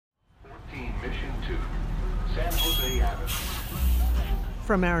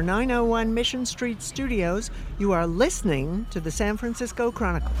From our 901 Mission Street studios, you are listening to the San Francisco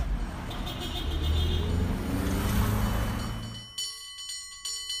Chronicle.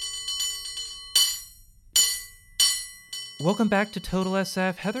 Welcome back to Total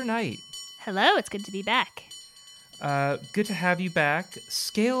SF. Heather Knight. Hello, it's good to be back. Good to have you back.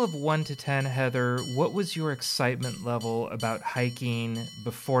 Scale of 1 to 10, Heather, what was your excitement level about hiking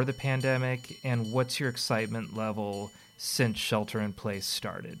before the pandemic, and what's your excitement level since shelter in place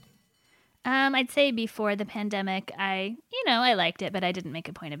started? I'd say before the pandemic, I liked it, but I didn't make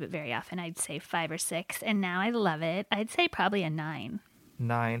a point of it very often. I'd say 5 or 6, and now I love it. I'd say probably a 9.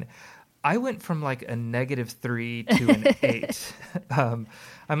 9. I went from like a -3 to an 8.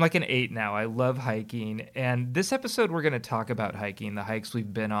 I'm like an 8 now. I love hiking. And this episode, we're going to talk about hiking, the hikes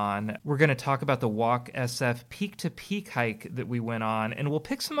we've been on. We're going to talk about the Walk SF Peak to Peak hike that we went on. And we'll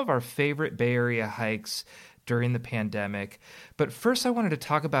pick some of our favorite Bay Area hikes during the pandemic. But first, I wanted to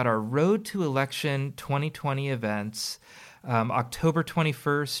talk about our Road to Election 2020 events. October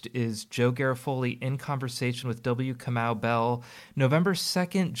 21st is Joe Garofoli in conversation with W. Kamau Bell. November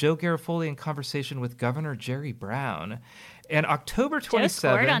 2nd, Joe Garofoli in conversation with Governor Jerry Brown. And October 27th... Joe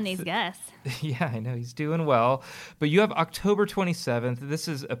scored on these guests. Yeah, I know. He's doing well. But you have October 27th. This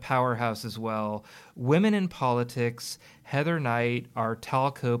is a powerhouse as well. Women in Politics, Heather Knight,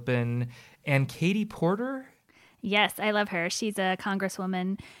 Artal Koppen, and Katie Porter. Yes, I love her. She's a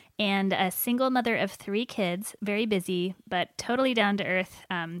congresswoman and a single mother of 3 kids, very busy, but totally down to earth,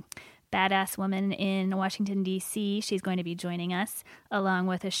 badass woman in Washington, D.C. She's going to be joining us, along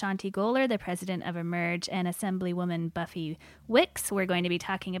with Ashanti Goler, the president of Emerge, and Assemblywoman Buffy Wicks. We're going to be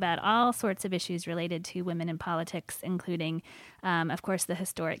talking about all sorts of issues related to women in politics, including, of course, the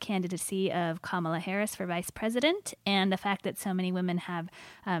historic candidacy of Kamala Harris for vice president, and the fact that so many women have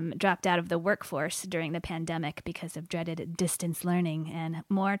dropped out of the workforce during the pandemic because of dreaded distance learning, and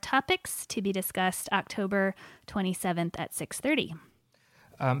more topics to be discussed October 27th at 6:30.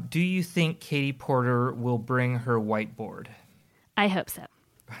 Do you think Katie Porter will bring her whiteboard? I hope so.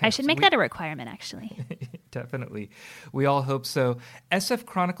 I should make that a requirement, actually. Definitely. We all hope so.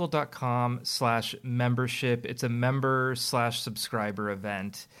 sfchronicle.com/membership. It's a member/subscriber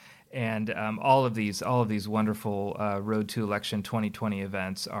event. And all of these wonderful Road to Election 2020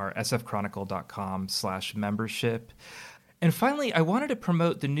 events are sfchronicle.com/membership. And finally, I wanted to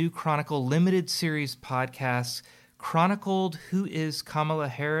promote the new Chronicle limited series podcast, Chronicled Who is Kamala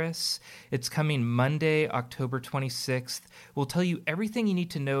Harris? It's coming Monday, October 26th. We'll tell you everything you need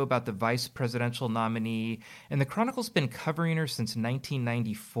to know about the vice presidential nominee, and the Chronicle's been covering her since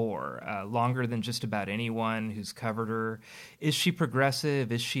 1994, longer than just about anyone who's covered her. Is she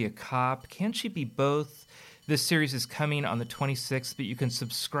progressive? Is she a cop? Can she be both? This series is coming on the 26th, but you can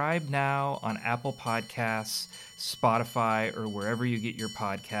subscribe now on Apple Podcasts, Spotify, or wherever you get your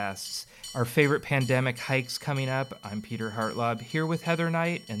podcasts. Our favorite pandemic hikes coming up. I'm Peter Hartlaub, here with Heather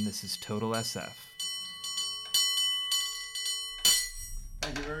Knight, and this is Total SF.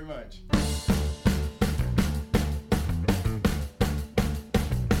 Thank you very much.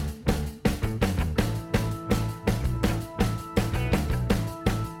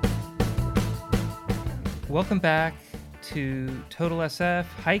 Welcome back to Total SF.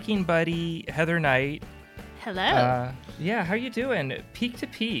 Hiking buddy, Heather Knight. Hello. Yeah, how you doing? Peak to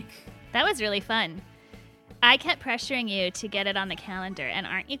peak. That was really fun. I kept pressuring you to get it on the calendar, and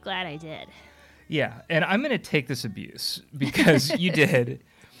aren't you glad I did? Yeah, and I'm going to take this abuse because you did.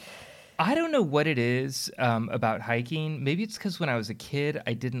 I don't know what it is about hiking. Maybe it's because when I was a kid,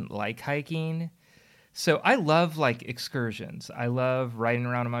 I didn't like hiking. So I love like excursions. I love riding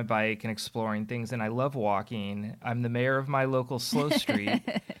around on my bike and exploring things, and I love walking. I'm the mayor of my local slow street.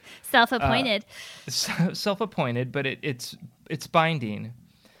 Self-appointed. Self-appointed, but it's binding.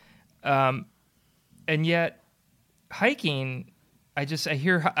 And yet hiking, I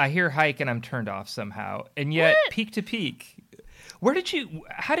hear hike and I'm turned off somehow. And yet what? Peak to peak.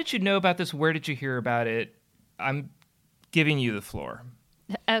 How did you know about this? Where did you hear about it? I'm giving you the floor.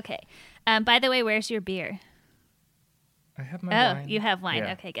 Okay. By the way, where's your beer? I have my wine. Oh, you have wine.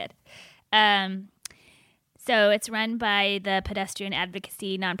 Yeah. Okay, good. So it's run by the pedestrian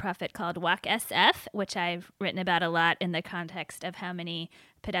advocacy nonprofit called Walk SF, which I've written about a lot in the context of how many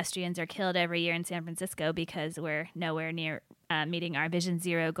pedestrians are killed every year in San Francisco because we're nowhere near meeting our Vision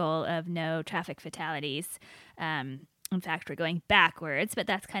Zero goal of no traffic fatalities. In fact, we're going backwards, but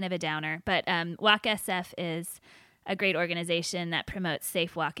that's kind of a downer. But Walk SF is a great organization that promotes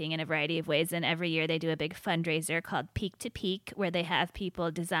safe walking in a variety of ways. And every year they do a big fundraiser called Peak to Peak, where they have people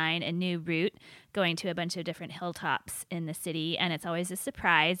design a new route going to a bunch of different hilltops in the city. And it's always a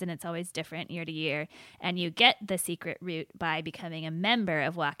surprise, and it's always different year to year. And you get the secret route by becoming a member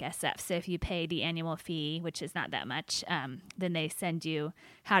of Walk SF. So if you pay the annual fee, which is not that much, then they send you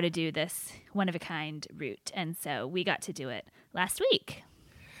how to do this one-of-a-kind route. And so we got to do it last week.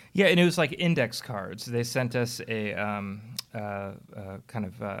 Yeah, and it was like index cards. They sent us a kind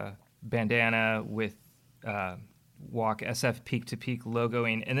of bandana with Walk SF Peak to Peak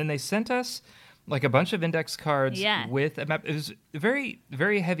logoing, and then they sent us like a bunch of index cards with a map. It was a very,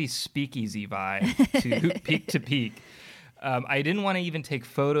 very heavy speakeasy vibe to Peak to Peak. I didn't want to even take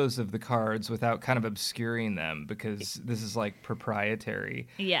photos of the cards without kind of obscuring them because this is like proprietary.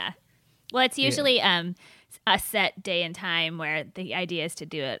 Yeah. Well, it's usually a set day and time where the idea is to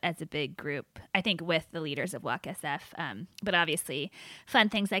do it as a big group, I think with the leaders of Walk SF. But obviously, fun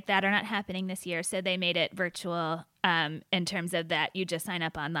things like that are not happening this year. So they made it virtual in terms of that you just sign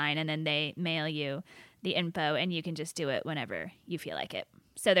up online and then they mail you the info and you can just do it whenever you feel like it.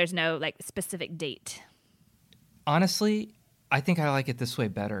 So there's no like specific date. Honestly, I think I like it this way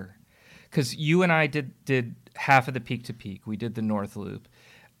better because you and I did half of the Peak to Peak. We did the North Loop.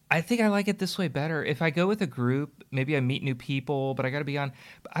 I think I like it this way better. If I go with a group, maybe I meet new people, but I got to be on.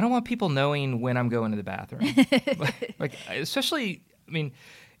 I don't want people knowing when I'm going to the bathroom. like, especially, I mean,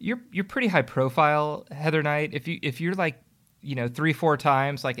 you're pretty high profile, Heather Knight. If you're like, 3-4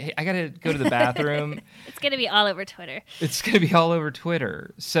 times, like, hey, I got to go to the bathroom. It's going to be all over Twitter. It's going to be all over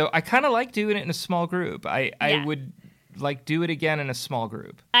Twitter. So I kind of like doing it in a small group. I would like do it again in a small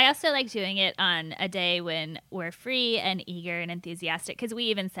group. I also like doing it on a day when we're free and eager and enthusiastic because we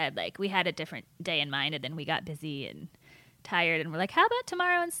even said like we had a different day in mind and then we got busy and tired and we're like, how about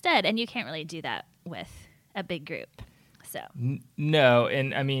tomorrow instead? And you can't really do that with a big group. So no,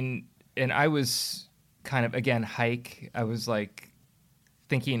 and I mean, and I was kind of again hike. I was like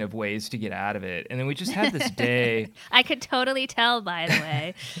thinking of ways to get out of it, and then we just had this day. I could totally tell, by the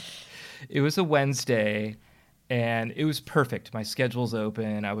way. It was a Wednesday. And it was perfect. My schedule's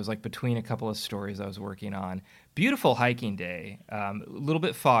open. I was like between a couple of stories I was working on. Beautiful hiking day. A little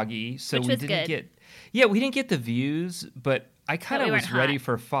bit foggy, so we didn't get the views, but I kind of was ready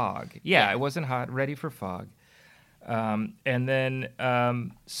for fog. Yeah, it wasn't hot. Ready for fog. And then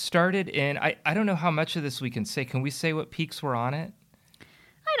started in. I don't know how much of this we can say. Can we say what peaks were on it?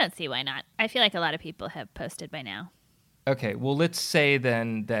 I don't see why not. I feel like a lot of people have posted by now. Okay, well, let's say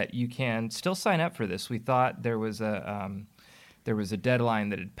then that you can still sign up for this. We thought there was a deadline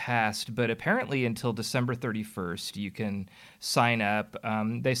that had passed, but apparently until December 31st, you can sign up.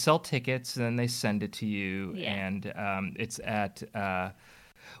 They sell tickets, and then they send it to you, and it's at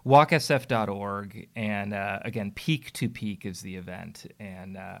walksf.org. And again, Peak to Peak is the event,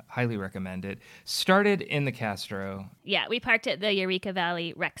 and highly recommend it. Started in the Castro. Yeah, we parked at the Eureka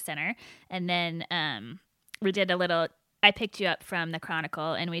Valley Rec Center, and then we did a little. I picked you up from the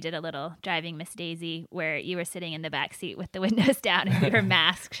Chronicle, and we did a little driving Miss Daisy where you were sitting in the back seat with the windows down and we were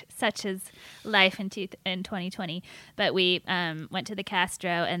masked, such as life in 2020. But we went to the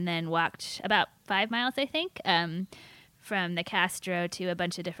Castro and then walked about 5 miles, I think, from the Castro to a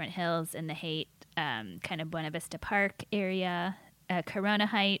bunch of different hills in the Haight, kind of Buena Vista Park area, Corona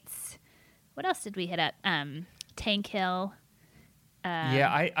Heights. What else did we hit up? Tank Hill.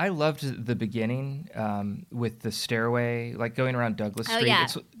 I loved the beginning with the stairway, like going around Douglas Street. Oh, yeah.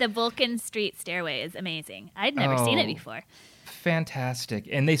 The Vulcan Street stairway is amazing. I'd never seen it before. Fantastic.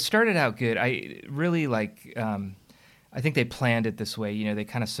 And they started out good. I really like, I think they planned it this way. They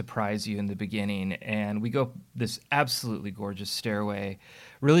kind of surprise you in the beginning. And we go this absolutely gorgeous stairway,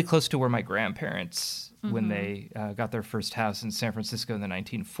 really close to where my grandparents, when they got their first house in San Francisco in the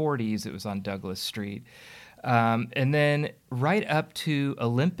 1940s, it was on Douglas Street. And then right up to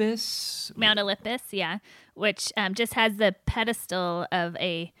Olympus. Mount Olympus, yeah, which just has the pedestal of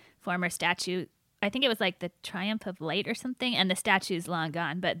a former statue. I think it was like the Triumph of Light or something, and the statue's long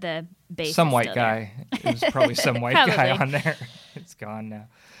gone, but the base some is white still guy. There. It was probably some white guy on there. It's gone now.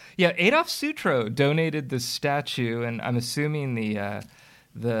 Yeah, Adolf Sutro donated the statue, and I'm assuming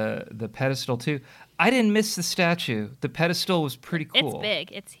the pedestal too. I didn't miss the statue. The pedestal was pretty cool. It's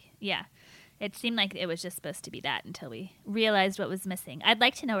big. It seemed like it was just supposed to be that until we realized what was missing. I'd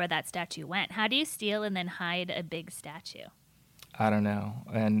like to know where that statue went. How do you steal and then hide a big statue? I don't know.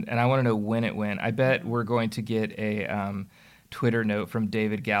 And I want to know when it went. I bet we're going to get a Twitter note from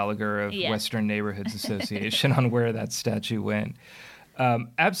David Gallagher of Western Neighborhoods Association on where that statue went.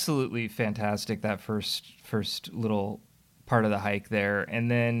 Absolutely fantastic, that first little part of the hike there. And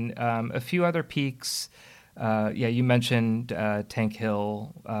then a few other peaks. Yeah, you mentioned Tank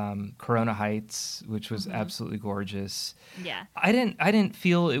Hill, Corona Heights, which was absolutely gorgeous. Yeah. I didn't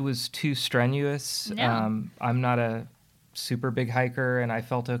feel it was too strenuous. No. I'm not a super big hiker, and I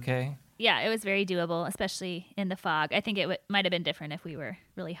felt okay. Yeah, it was very doable, especially in the fog. I think it might have been different if we were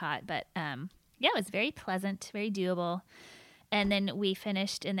really hot, but yeah, it was very pleasant, very doable. And then we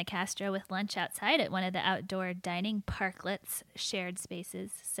finished in the Castro with lunch outside at one of the outdoor dining parklets, shared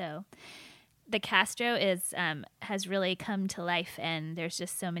spaces. So the Castro has really come to life, and there's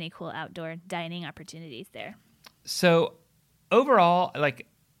just so many cool outdoor dining opportunities there. So overall, like,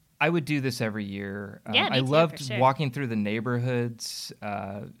 I would do this every year. Yeah, me I too, loved for sure. walking through the neighborhoods,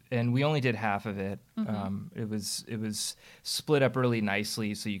 and we only did half of it. It was split up really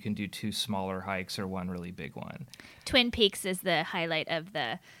nicely, so you can do 2 smaller hikes or 1 really big one. Twin Peaks is the highlight of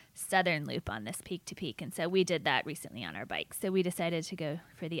the southern loop on this peak to peak, and so we did that recently on our bikes. So we decided to go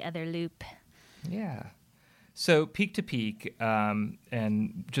for the other loop. Yeah. So peak to peak,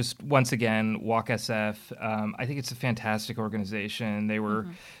 and just once again, Walk SF. I think it's a fantastic organization. They were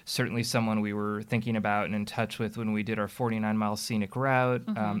certainly someone we were thinking about and in touch with when we did our 49-mile scenic route.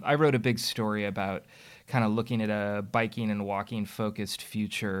 I wrote a big story about kind of looking at a biking and walking focused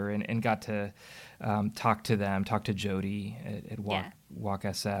future, and got to talk to Jody at Walk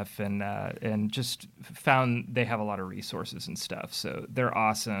SF, and just found they have a lot of resources and stuff. So they're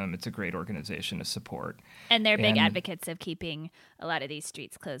awesome. It's a great organization to support. And they're big advocates of keeping a lot of these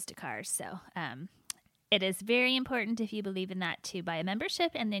streets closed to cars. So it is very important, if you believe in that, to buy a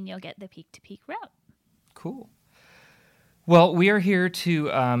membership, and then you'll get the peak to peak route. Cool. Well, we are here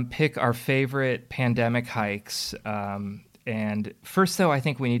to pick our favorite pandemic hikes. And first, though, I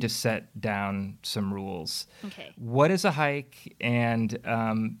think we need to set down some rules. Okay. What is a hike, and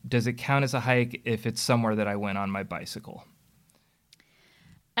does it count as a hike if it's somewhere that I went on my bicycle?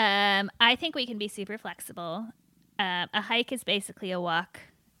 I think we can be super flexible. A hike is basically a walk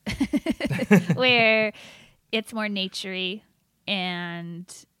where it's more naturey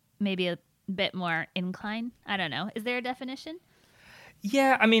and maybe a bit more incline. I don't know. Is there a definition?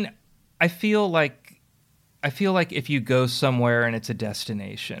 Yeah, I mean, I feel like if you go somewhere and it's a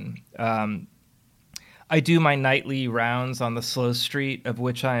destination, I do my nightly rounds on the slow street, of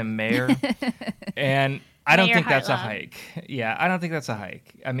which I am mayor, and I don't think that's a hike. Yeah, I don't think that's a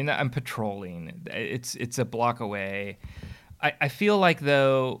hike. I mean, I'm patrolling. It's a block away. I feel like,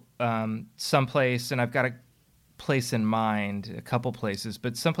 though, someplace, and I've got a place in mind, a couple places,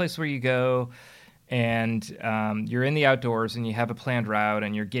 but someplace where you go and you're in the outdoors and you have a planned route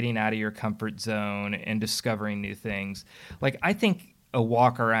and you're getting out of your comfort zone and discovering new things. Like, I think a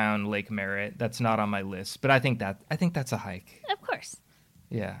walk around Lake Merritt, that's not on my list, but I think that's a hike. Of course.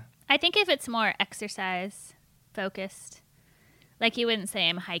 Yeah. I think if it's more exercise focused, like you wouldn't say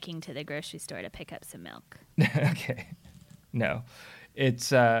I'm hiking to the grocery store to pick up some milk. Okay. No.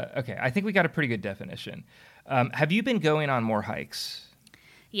 It's okay. I think we got a pretty good definition. Have you been going on more hikes?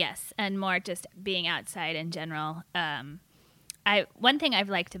 Yes, and more just being outside in general. One thing I've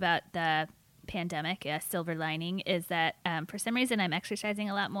liked about the pandemic, a silver lining, is that for some reason I'm exercising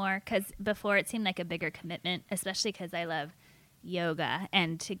a lot more, because before it seemed like a bigger commitment, especially because I love yoga,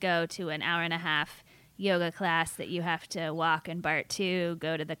 and to go to an hour and a half yoga class that you have to walk and BART to,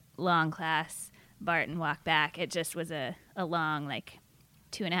 go to the long class, BART and walk back, it just was a long, like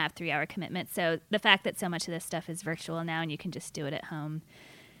 2.5, 3 hour commitment. So the fact that so much of this stuff is virtual now and you can just do it at home,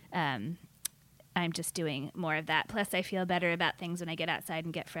 I'm just doing more of that. Plus, I feel better about things when I get outside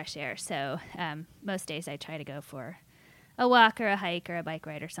and get fresh air. So most days I try to go for a walk or a hike or a bike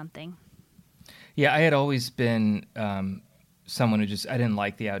ride or something. Yeah, I had always been someone who I didn't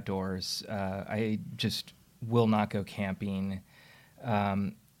like the outdoors. I just will not go camping.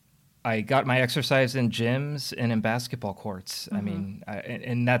 I got my exercise in gyms and in basketball courts. I mean,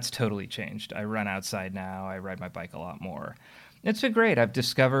 and that's totally changed. I run outside now. I ride my bike a lot more. It's been great. I've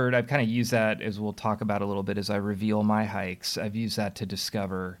kind of used that, as we'll talk about a little bit as I reveal my hikes. I've used that to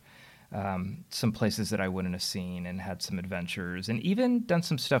discover some places that I wouldn't have seen, and had some adventures, and even done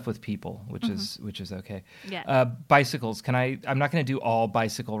some stuff with people, which is okay. Yeah. Bicycles. I'm not going to do all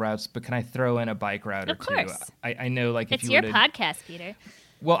bicycle routes, but can I throw in a bike route or two? Of course. I know, like, if it's you your podcast, Peter.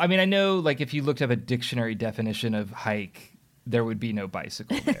 Well, I mean, I know, like, if you looked up a dictionary definition of hike, there would be no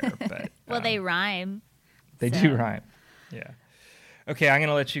bicycle there. But Well, they rhyme. They do rhyme. Yeah. Okay, I'm going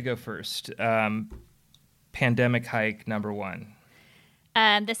to let you go first. Pandemic hike number 1.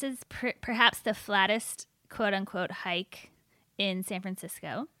 This is perhaps the flattest, quote-unquote, hike in San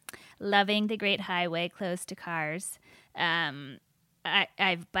Francisco. Loving the Great Highway closed to cars.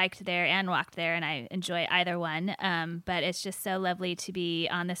 I've biked there and walked there, and I enjoy either one. But it's just so lovely to be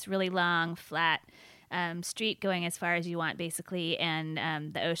on this really long, flat street going as far as you want, basically, and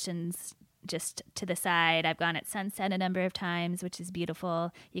the ocean's just to the side. I've gone at sunset a number of times, which is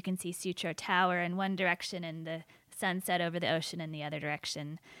beautiful. You can see Sutro Tower in one direction and the sunset over the ocean in the other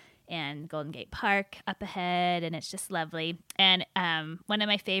direction, and Golden Gate Park up ahead, and it's just lovely. And one of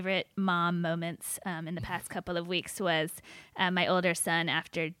my favorite mom moments in the past couple of weeks was my older son,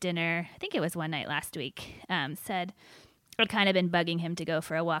 after dinner, I think it was one night last week, said I'd kind of been bugging him to go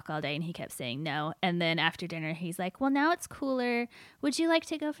for a walk all day, and he kept saying no. And then after dinner, he's like, well, now it's cooler. Would you like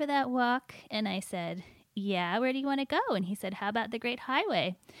to go for that walk? And I said, yeah, where do you want to go? And he said, how about the Great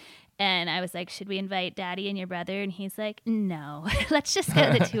Highway? And I was like, should we invite Daddy and your brother? And he's like, no, let's just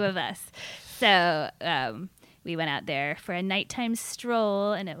go the two of us. So we went out there for a nighttime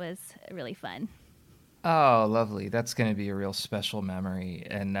stroll, and it was really fun. Oh, lovely. That's going to be a real special memory.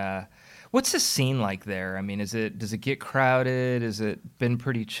 And what's the scene like there? I mean, does it get crowded? Has it been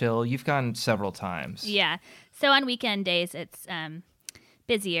pretty chill? You've gone several times. Yeah. So on weekend days, it's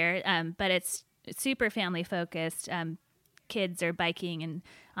busier, but it's super family focused. Kids are biking and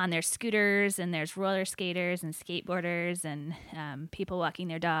on their scooters, and there's roller skaters and skateboarders and people walking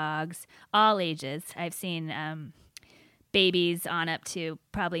their dogs, all ages. I've seen babies on up to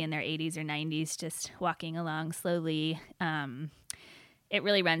probably in their 80s or 90s just walking along slowly. It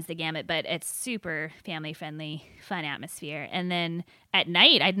really runs the gamut, but it's super family-friendly, fun atmosphere. And then at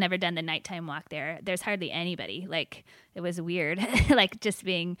night, I'd never done the nighttime walk there. There's hardly anybody. Like, it was weird. Like, just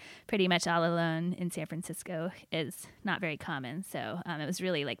being pretty much all alone in San Francisco is not very common. So it was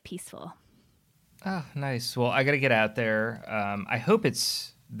really, like, peaceful. Oh, nice. Well, I got to get out there. I hope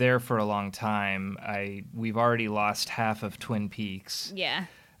it's there for a long time. We've already lost half of Twin Peaks. Yeah.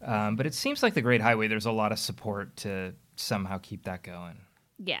 But it seems like the Great Highway, there's a lot of support to somehow keep that going.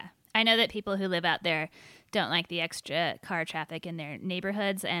 Yeah. I know that people who live out there don't like the extra car traffic in their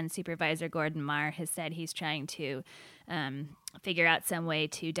neighborhoods, and Supervisor Gordon Marr has said he's trying to figure out some way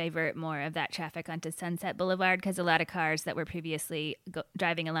to divert more of that traffic onto Sunset Boulevard, because a lot of cars that were previously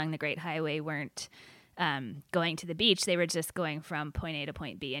driving along the Great Highway weren't going to the beach. They were just going from point A to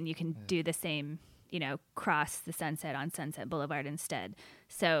point B, and you can do the same, cross the sunset on Sunset Boulevard instead.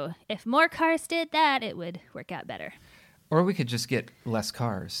 So if more cars did that, it would work out better. Or we could just get less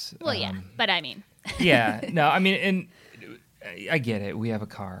cars. Well, yeah, but I mean. Yeah, no, I mean, and I get it. We have a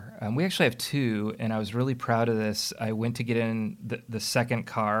car. We actually have two, and I was really proud of this. I went to get in the second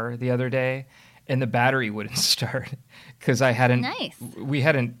car the other day, and the battery wouldn't start because we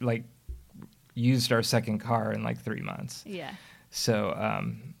hadn't like used our second car in like 3 months. Yeah. So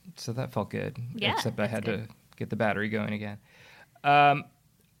that felt good. Yeah, except I had to get the battery going again.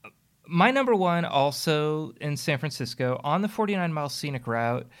 My number one, also in San Francisco, on the 49-mile scenic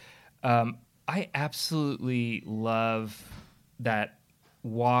route, I absolutely love that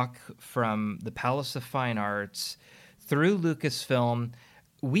walk from the Palace of Fine Arts through Lucasfilm.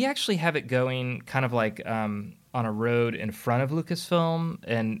 We actually have it going kind of like on a road in front of Lucasfilm,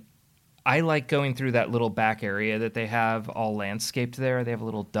 and I like going through that little back area that they have all landscaped there. They have a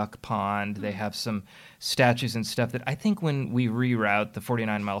little duck pond. They have some statues and stuff that I think when we reroute the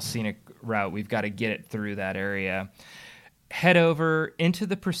 49-mile scenic route, we've got to get it through that area. Head over into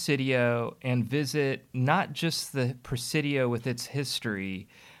the Presidio and visit not just the Presidio with its history,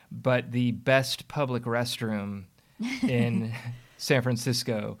 but the best public restroom in San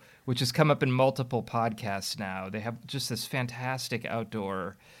Francisco, which has come up in multiple podcasts now. They have just this fantastic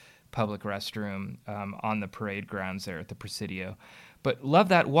outdoor public restroom on the parade grounds there at the Presidio. But love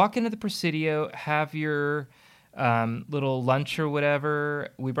that. Walk into the Presidio, have your little lunch or whatever.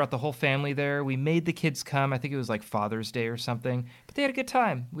 We brought the whole family there. We made the kids come. I think it was like Father's Day or something. But they had a good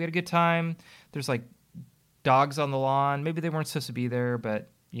time. We had a good time. There's like dogs on the lawn. Maybe they weren't supposed to be there, but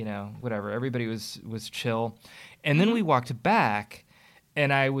whatever. Everybody was chill. And then we walked back,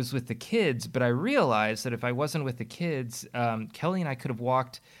 and I was with the kids, but I realized that if I wasn't with the kids, Kelly and I could have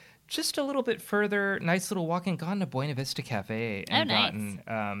walked just a little bit further, nice little walk, and gone to Buena Vista Cafe and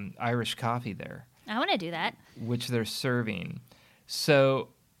gotten Irish coffee there. I want to do that. Which they're serving. So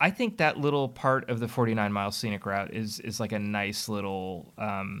I think that little part of the 49-mile scenic route is like a nice little,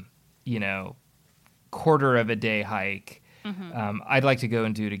 quarter of a day hike. Mm-hmm. I'd like to go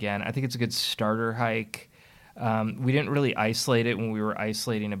and do it again. I think it's a good starter hike. We didn't really isolate it when we were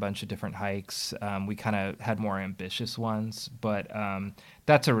isolating a bunch of different hikes. We kind of had more ambitious ones, but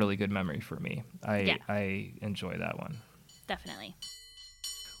that's a really good memory for me. I enjoy that one. Definitely.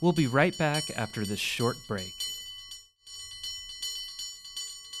 We'll be right back after this short break.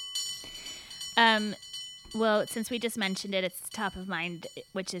 Well, since we just mentioned it, it's top of mind,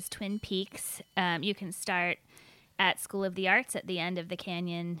 which is Twin Peaks. You can start at School of the Arts at the end of the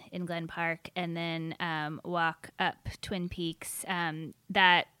canyon in Glen Park, and then walk up Twin Peaks.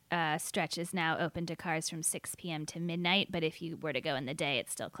 That stretch is now open to cars from 6 p.m. to midnight, but if you were to go in the day,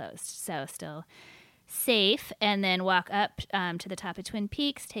 it's still closed. So still safe, and then walk up to the top of Twin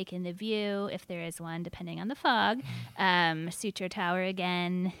Peaks, take in the view, if there is one, depending on the fog, Sutro Tower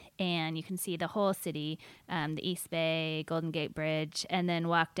again, and you can see the whole city, the East Bay, Golden Gate Bridge, and then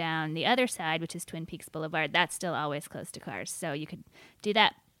walk down the other side, which is Twin Peaks Boulevard. That's still always closed to cars, so you could do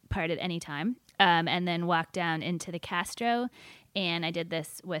that part at any time, and then walk down into the Castro. And I did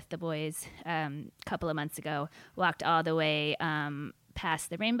this with the boys a couple of months ago, walked all the way past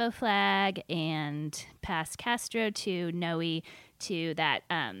the rainbow flag and past Castro to Noe to that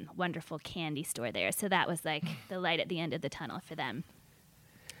wonderful candy store there. So that was like the light at the end of the tunnel for them.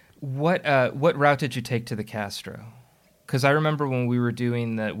 What route did you take to the Castro? Because I remember when we were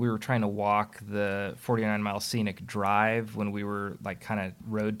we were trying to walk the 49-mile scenic drive when we were like kind of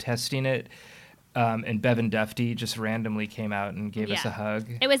road testing it. And Bevan Dufty just randomly came out and gave us a hug.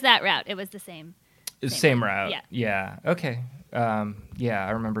 It was that route. It was the same. Same route. Yeah. Yeah. Okay. Yeah,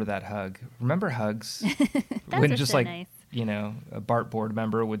 I remember that hug. Remember hugs? When just so nice. A BART board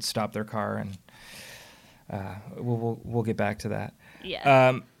member would stop their car, and we'll get back to that.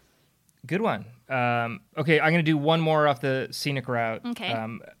 Yeah. Good one. Okay, I'm gonna do one more off the scenic route. Okay.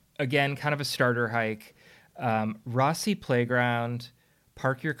 Again, kind of a starter hike. Rossi Playground.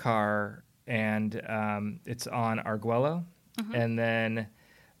 Park your car, and it's on Arguello, and then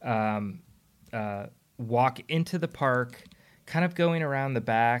walk into the park, kind of going around the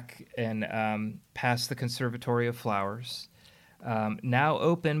back and past the Conservatory of Flowers. Now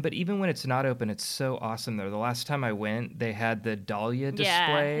open, but even when it's not open, it's so awesome there. The last time I went, they had the dahlia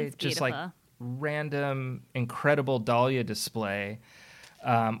display, it's just beautiful. like random, incredible dahlia display.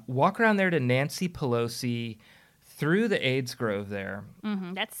 Walk around there to Nancy Pelosi, through the AIDS Grove there.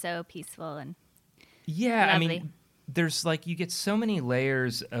 That's so peaceful and yeah, lovely. I mean, there's like you get so many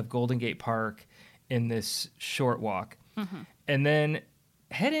layers of Golden Gate Park in this short walk, and then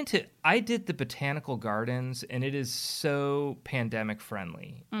head into. I did the Botanical Gardens, and it is so pandemic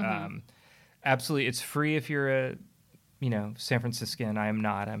friendly. Absolutely, it's free if you're a San Franciscan. I am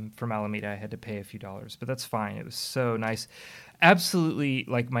not. I'm from Alameda. I had to pay a few dollars, but that's fine. It was so nice. Absolutely,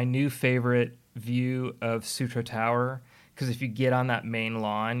 like my new favorite view of Sutro Tower, because if you get on that main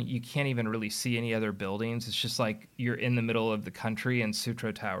lawn, you can't even really see any other buildings. It's just like you're in the middle of the country, and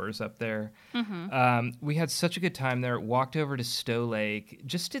Sutro Tower's up there. We had such a good time there. Walked over to Stowe Lake.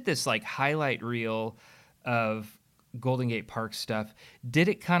 Just did this like highlight reel of Golden Gate Park stuff. Did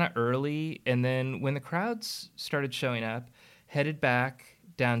it kind of early, and then when the crowds started showing up, headed back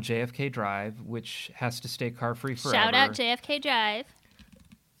down JFK Drive, which has to stay car-free forever. Shout out JFK Drive.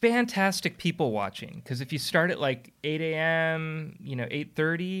 Fantastic people watching, because if you start at like 8 a.m.,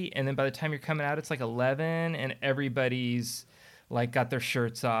 8:30, and then by the time you're coming out, it's like 11, and everybody's like got their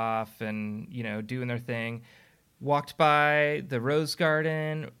shirts off and, doing their thing. Walked by the Rose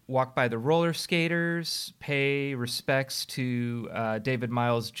Garden, walked by the roller skaters, pay respects to David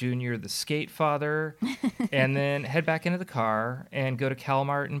Miles Jr., the skate father, and then head back into the car and go to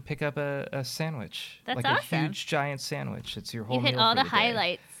Calmart and pick up a sandwich. That's like awesome. a huge, giant sandwich. It's your whole You hit meal all for the day.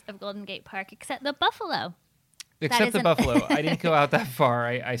 highlights of Golden Gate Park except the buffalo. Except the isn't- buffalo. I didn't go out that far.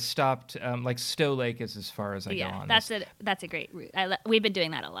 I stopped, like Stowe Lake is as far as I go on that's this. a great route. We've been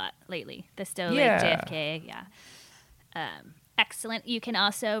doing that a lot lately. The Stowe Lake, Yeah. JFK, excellent. You can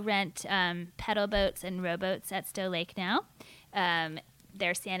also rent pedal boats and rowboats at Stowe Lake now.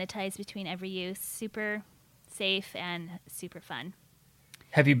 They're sanitized between every use. Super safe and super fun.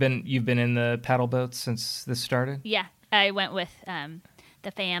 You've been in the paddle boats since this started? Yeah, I went with the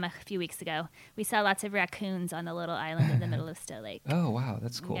fam a few weeks ago. We saw lots of raccoons on the little island in the middle of Stowe Lake. Oh, wow.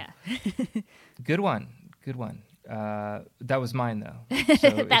 That's cool. Yeah. Good one. That was mine, though. So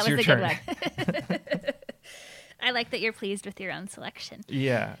That it's was your a turn. good one. I like that you're pleased with your own selection.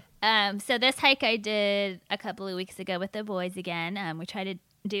 Yeah. So this hike I did a couple of weeks ago with the boys again. We try to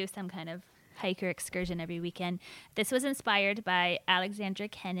do some kind of hike or excursion every weekend. This was inspired by Alexandra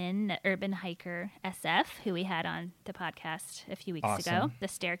Kennan, the urban hiker SF, who we had on the podcast a few weeks ago, Awesome. the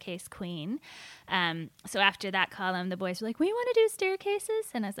Staircase Queen. So after that column, the boys were like, we want to do staircases.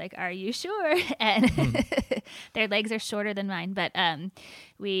 And I was like, are you sure? And their legs are shorter than mine. But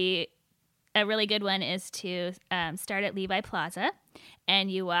a really good one is to start at Levi Plaza, and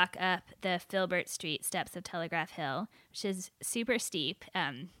you walk up the Filbert Street steps of Telegraph Hill, which is super steep.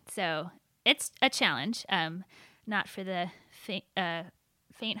 So it's a challenge, not for the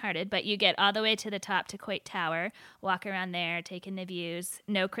faint-hearted, but you get all the way to the top to Coit Tower, walk around there, take in the views.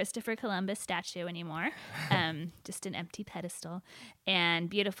 No Christopher Columbus statue anymore, just an empty pedestal,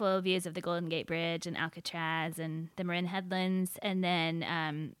 and beautiful views of the Golden Gate Bridge and Alcatraz and the Marin Headlands. And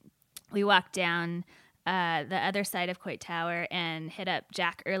then we walked down the other side of Coit Tower and hit up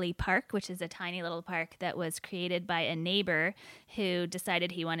Jack Early Park, which is a tiny little park that was created by a neighbor who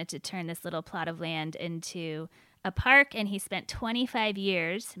decided he wanted to turn this little plot of land into a park, and he spent 25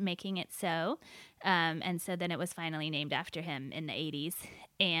 years making it so. And so then it was finally named after him in the 80s.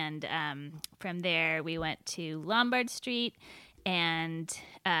 And from there, we went to Lombard Street, and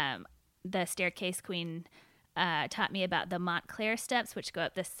the Staircase Queen taught me about the Montclair steps, which go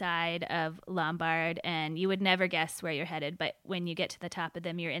up the side of Lombard, and you would never guess where you're headed, but when you get to the top of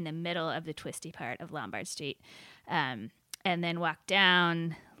them, you're in the middle of the twisty part of Lombard Street. And then walk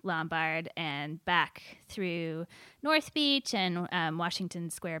down Lombard and back through North Beach and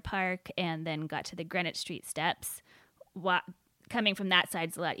Washington Square Park, and then got to the Greenwich Street steps. Coming from that side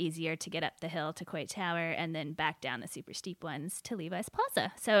is a lot easier to get up the hill to Coit Tower, and then back down the super steep ones to Levi's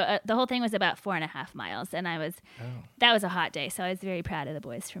Plaza. So the whole thing was about 4.5 miles, and that was a hot day, so I was very proud of the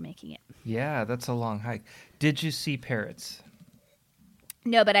boys for making it. Yeah, that's a long hike. Did you see parrots?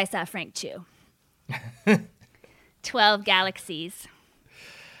 No, but I saw Frank Chu. 12 galaxies.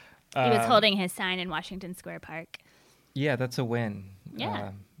 He was holding his sign in Washington Square Park. Yeah, that's a win.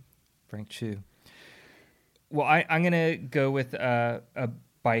 Yeah. Frank Chu. Well, I'm going to go with a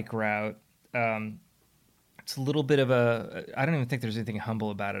bike route. It's a little bit of I don't even think there's anything humble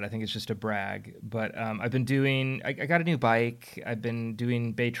about it. I think it's just a brag. But I've been I got a new bike. I've been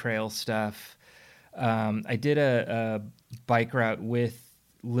doing Bay Trail stuff. I did a bike route with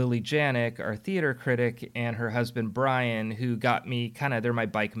Lily Janik, our theater critic, and her husband, Brian, who got me they're my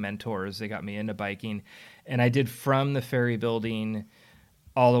bike mentors. They got me into biking. And I did from the Ferry Building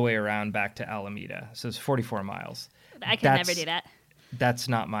all the way around back to Alameda. So it's 44 miles. I could never do that. That's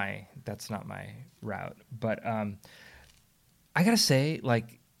not my route. But I got to say,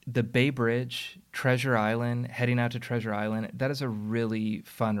 like, the Bay Bridge, Treasure Island, heading out to Treasure Island, that is a really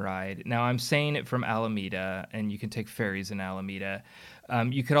fun ride. Now, I'm saying it from Alameda, and you can take ferries in Alameda.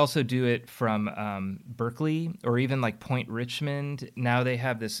 You could also do it from Berkeley or even like Point Richmond. Now they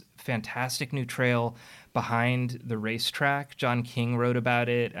have this fantastic new trail behind the racetrack. John King wrote about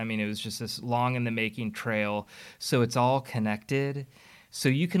it. I mean, it was just this long in the making trail. So it's all connected. So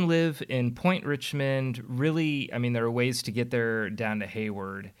you can live in Point Richmond. Really, I mean, there are ways to get there down to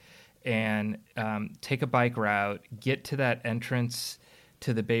Hayward and take a bike route, get to that entrance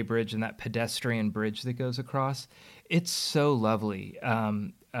to the Bay Bridge and that pedestrian bridge that goes across. It's so lovely.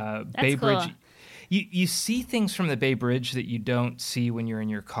 Bay cool. Bridge. You see things from the Bay Bridge that you don't see when you're in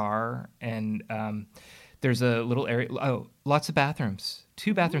your car. And there's a little area. Oh, lots of bathrooms.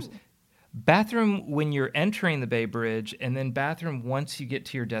 2 bathrooms. Ooh. Bathroom when you're entering the Bay Bridge, and then bathroom once you get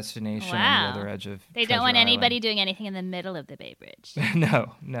to your destination on the other edge of They Treasure don't want anybody Island. Doing anything in the middle of the Bay Bridge.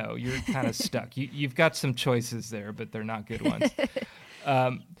 No, you're kind of stuck. You've got some choices there, but they're not good ones.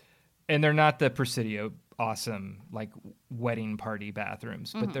 And they're not the Presidio awesome, like, wedding party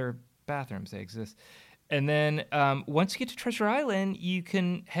bathrooms, but they're bathrooms. They exist. And then once you get to Treasure Island, you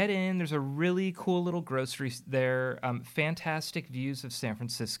can head in. There's a really cool little grocery there. Fantastic views of San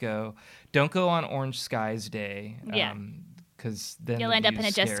Francisco. Don't go on Orange Skies Day. Yeah. Because then you'll end up in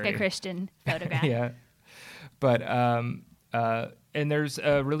a Jessica Christian photograph. Yeah. But and there's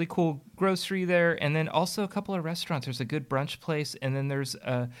a really cool grocery there, and then also a couple of restaurants. There's a good brunch place, and then there's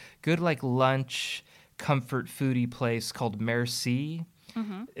a good like lunch comfort foodie place called Merci.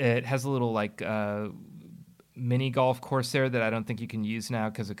 Mm-hmm. It has a little like mini golf course there that I don't think you can use now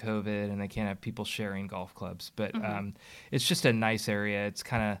because of COVID, and they can't have people sharing golf clubs. But it's just a nice area. It's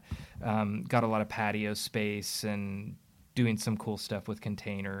kind of got a lot of patio space and doing some cool stuff with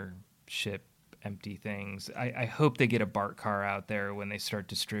container ship empty things. I hope they get a BART car out there when they start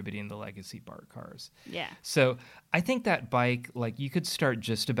distributing the legacy BART cars. Yeah. So I think that bike, like, you could start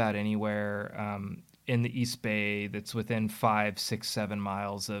just about anywhere in the East Bay that's within 5, 6, 7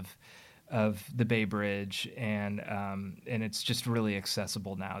 miles of the Bay Bridge, and it's just really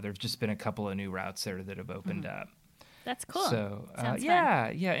accessible now. There've just been a couple of new routes there that have opened up. That's cool. So Sounds yeah,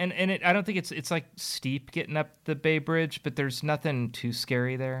 fun. yeah, and I don't think it's like steep getting up the Bay Bridge, but there's nothing too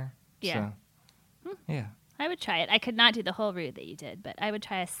scary there. Yeah. So, yeah. I would try it. I could not do the whole route that you did, but I would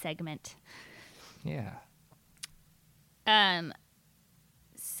try a segment. Yeah.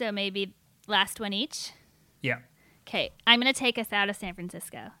 So maybe last one each. Yeah. Okay, I'm going to take us out of San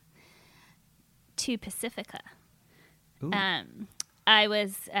Francisco to Pacifica. Ooh. I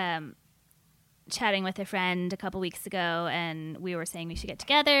was chatting with a friend a couple weeks ago, and we were saying we should get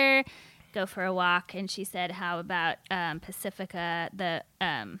together, go for a walk, and she said, how about Pacifica,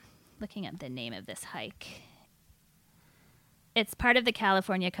 looking up the name of this hike. It's part of the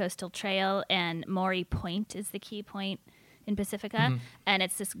California Coastal Trail, and Maury Point is the key point in Pacifica, and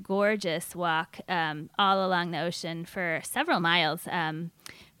it's this gorgeous walk all along the ocean for several miles.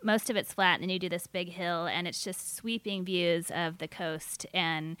 Most of it's flat, and then you do this big hill, and it's just sweeping views of the coast.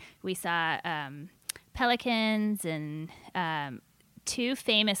 And we saw pelicans and two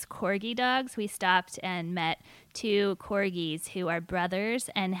famous corgi dogs. We stopped and met two corgis who are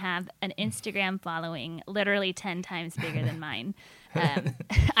brothers and have an Instagram following literally 10 times bigger than mine.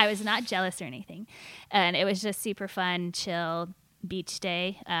 I was not jealous or anything. And it was just super fun, chill beach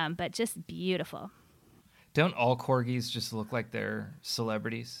day, but just beautiful. Don't all corgis just look like they're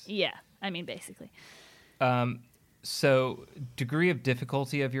celebrities? Yeah, I mean, basically. So, degree of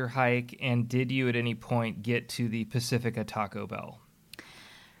difficulty of your hike, and did you at any point get to the Pacifica Taco Bell?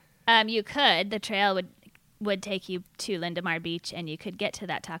 You could. The trail would take you to Lindamar Beach, and you could get to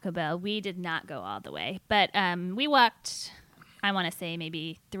that Taco Bell. We did not go all the way, but we walked, I want to say,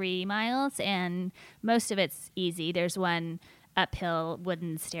 maybe 3 miles, and most of it's easy. There's one uphill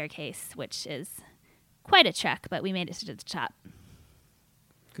wooden staircase, which is quite a trek, but we made it to the top.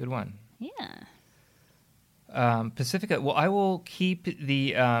 Good one. Yeah. Pacifica. Well, I will keep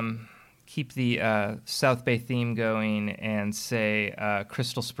the South Bay theme going and say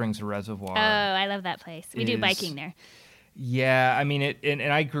Crystal Springs Reservoir. Oh, I love that place. We do biking there. Yeah, I mean,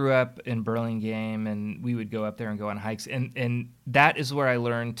 and I grew up in Burlingame, and we would go up there and go on hikes, and that is where I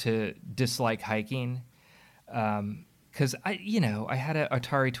learned to dislike hiking. Because I had an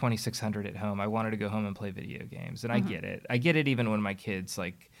Atari 2600 at home. I wanted to go home and play video games, and I get it. I get it even when my kids,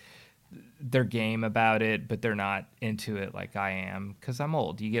 like, they're game about it, but they're not into it like I am, because I'm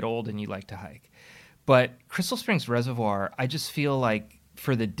old. You get old and you like to hike. But Crystal Springs Reservoir, I just feel like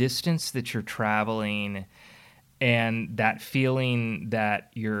for the distance that you're traveling and that feeling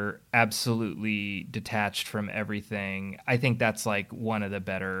that you're absolutely detached from everything, I think that's like one of the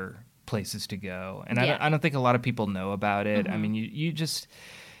better places to go. And I don't think a lot of people know about it. I mean, you just...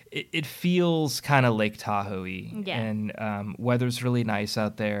 It feels kind of Lake Tahoe-y, and weather's really nice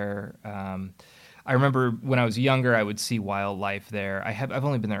out there. I remember when I was younger, I would see wildlife there. I've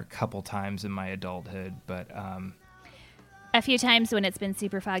only been there a couple times in my adulthood, but a few times when it's been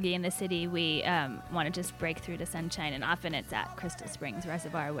super foggy in the city, we want to just break through to sunshine, and often it's at Crystal Springs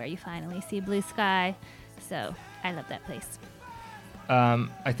Reservoir where you finally see blue sky. So I love that place.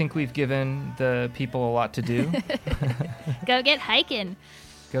 I think we've given the people a lot to do. Go get hiking.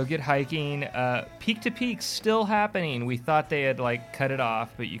 Go get hiking. Peak to Peak still happening. We thought they had cut it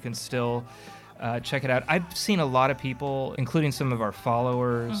off, but you can still check it out. I've seen a lot of people, including some of our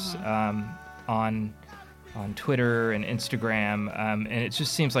followers, on Twitter and Instagram, and it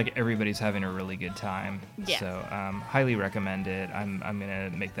just seems like everybody's having a really good time. Yeah. So highly recommend it. I'm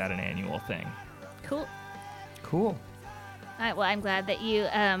gonna make that an annual thing. Cool. Cool. All right. Well, I'm glad that you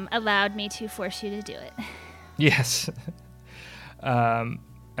allowed me to force you to do it. Yes.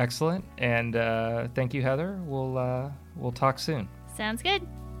 Excellent, and thank you, Heather. We'll talk soon. Sounds good.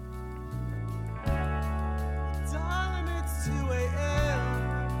 Darling, it's 2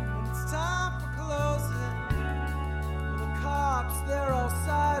 a.m. It's time for closing. The cops, they're all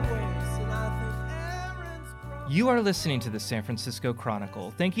sideways, and I think Aaron's broke. You are listening to the San Francisco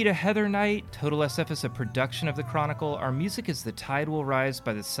Chronicle. Thank you to Heather Knight. Total SF is a production of the Chronicle. Our music is The Tide Will Rise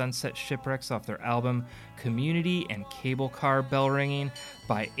by the Sunset Shipwrecks off their album Community, and Cable Car Bell Ringing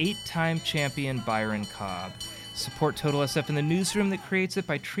by 8-time champion Byron Cobb. Support Total SF in the newsroom that creates it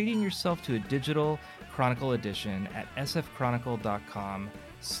by treating yourself to a digital Chronicle edition at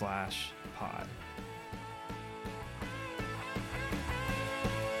sfchronicle.com/pod.